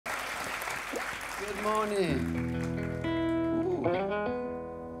Good morning. Ooh.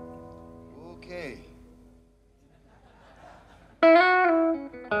 Okay.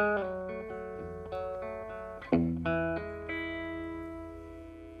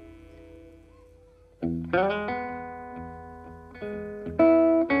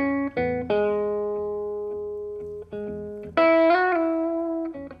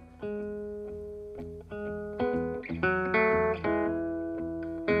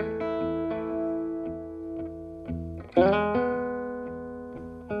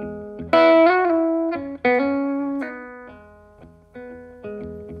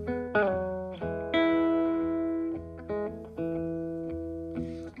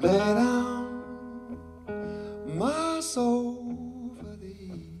 Lay down my soul for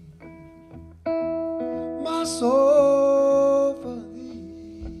thee, my soul for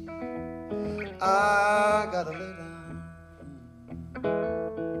thee. I gotta lay down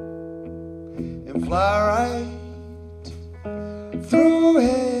and fly right through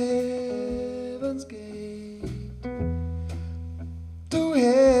heaven's gate, through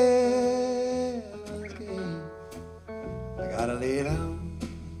heaven's gate. I gotta lay down.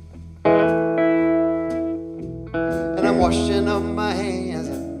 And I'm washing up my hands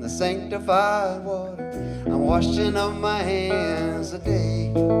in the sanctified water. I'm washing up my hands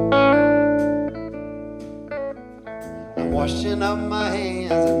today. I'm washing up my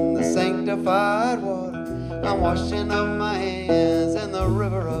hands in the sanctified water. I'm washing up my hands in the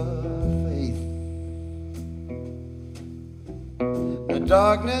river of faith. The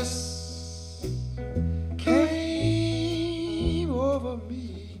darkness came over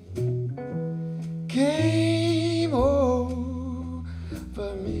me, came over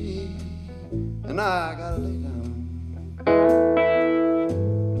me, and I gotta lay down.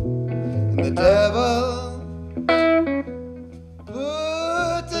 And the devil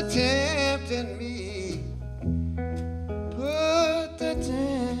put the tempt in me, put the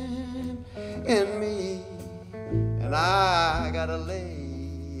tempt in me, and I gotta lay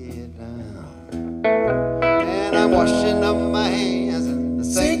it down. And I'm washing up my hands in the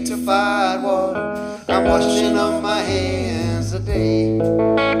sanctified water. I'm washing up my hands today.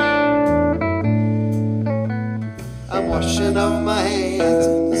 I'm washing up my hands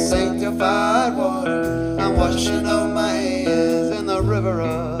in the sanctified water. I'm washing up my hands in the river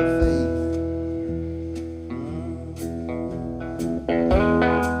of faith.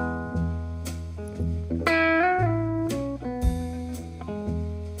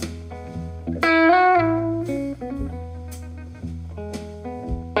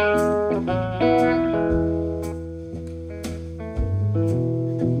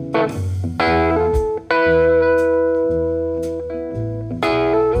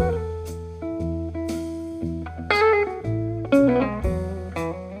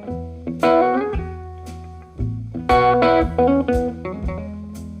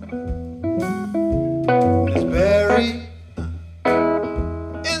 It's buried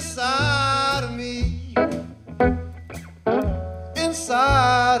inside of me,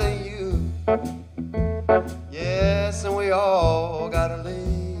 inside of you. Yes, and we all gotta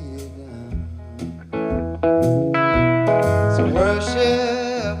lay it down. So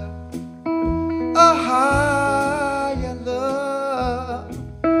worship a higher love,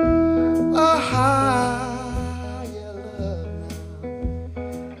 a higher love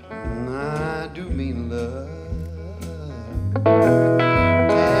now. I do mean love.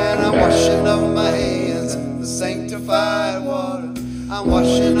 And I'm washing up my hands in the sanctified water. I'm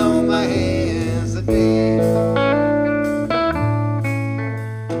washing up my hands today.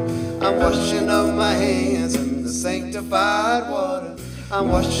 I'm washing up my hands in the sanctified water. I'm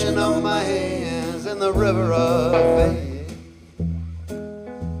washing up my hands in the river of faith.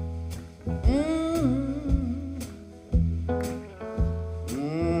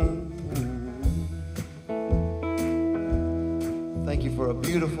 Thank you for a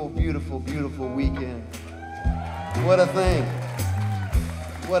beautiful, beautiful, beautiful weekend. What a thing.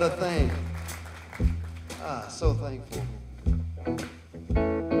 What a thing. Ah, so thankful.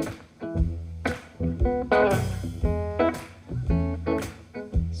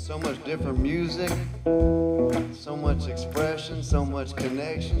 So much different music, so much expression, so much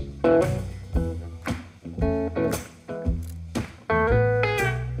connection.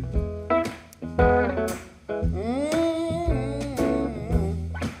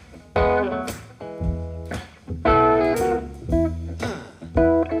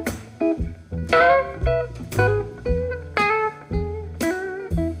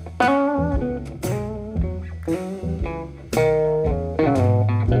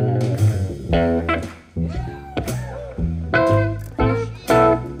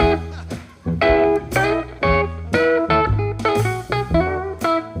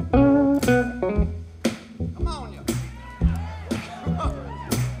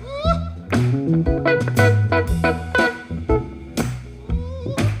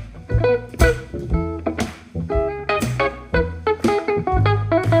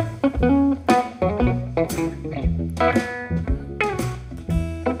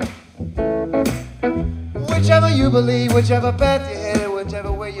 believe whichever path you're headed,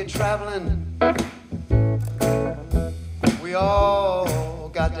 whichever way you're traveling, we all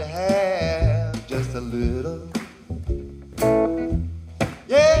got to have just a little.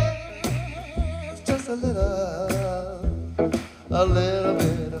 Yeah, it's just a little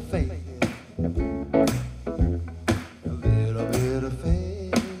bit of faith. A little bit of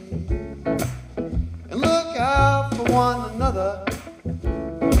faith. And look out for one another.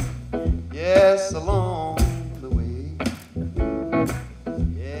 Yes, along the way.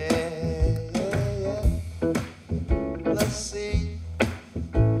 Yeah. Let's see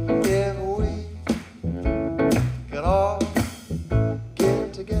if we could all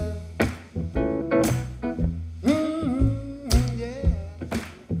get together. Yeah.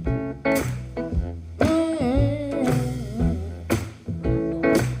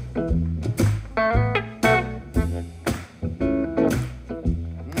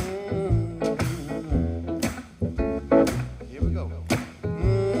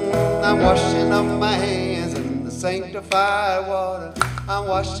 I'm washing up my hands in the sanctified water. I'm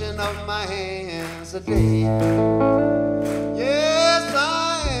washing up my hands today. Yes,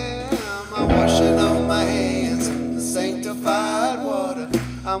 I am. I'm washing up my hands in the sanctified water.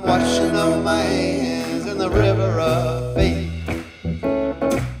 I'm washing up my hands in the river of faith.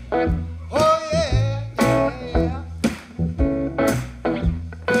 Oh yeah, yeah.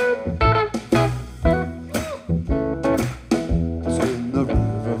 So in the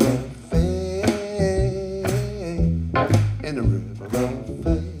river of in the river of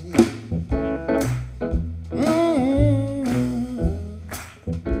faith.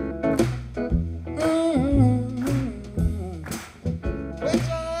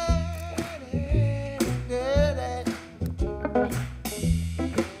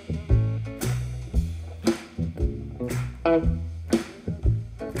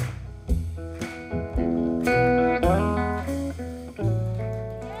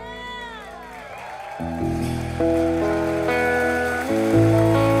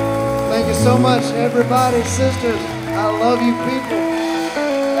 Thank you so much, everybody, sisters. I love you people.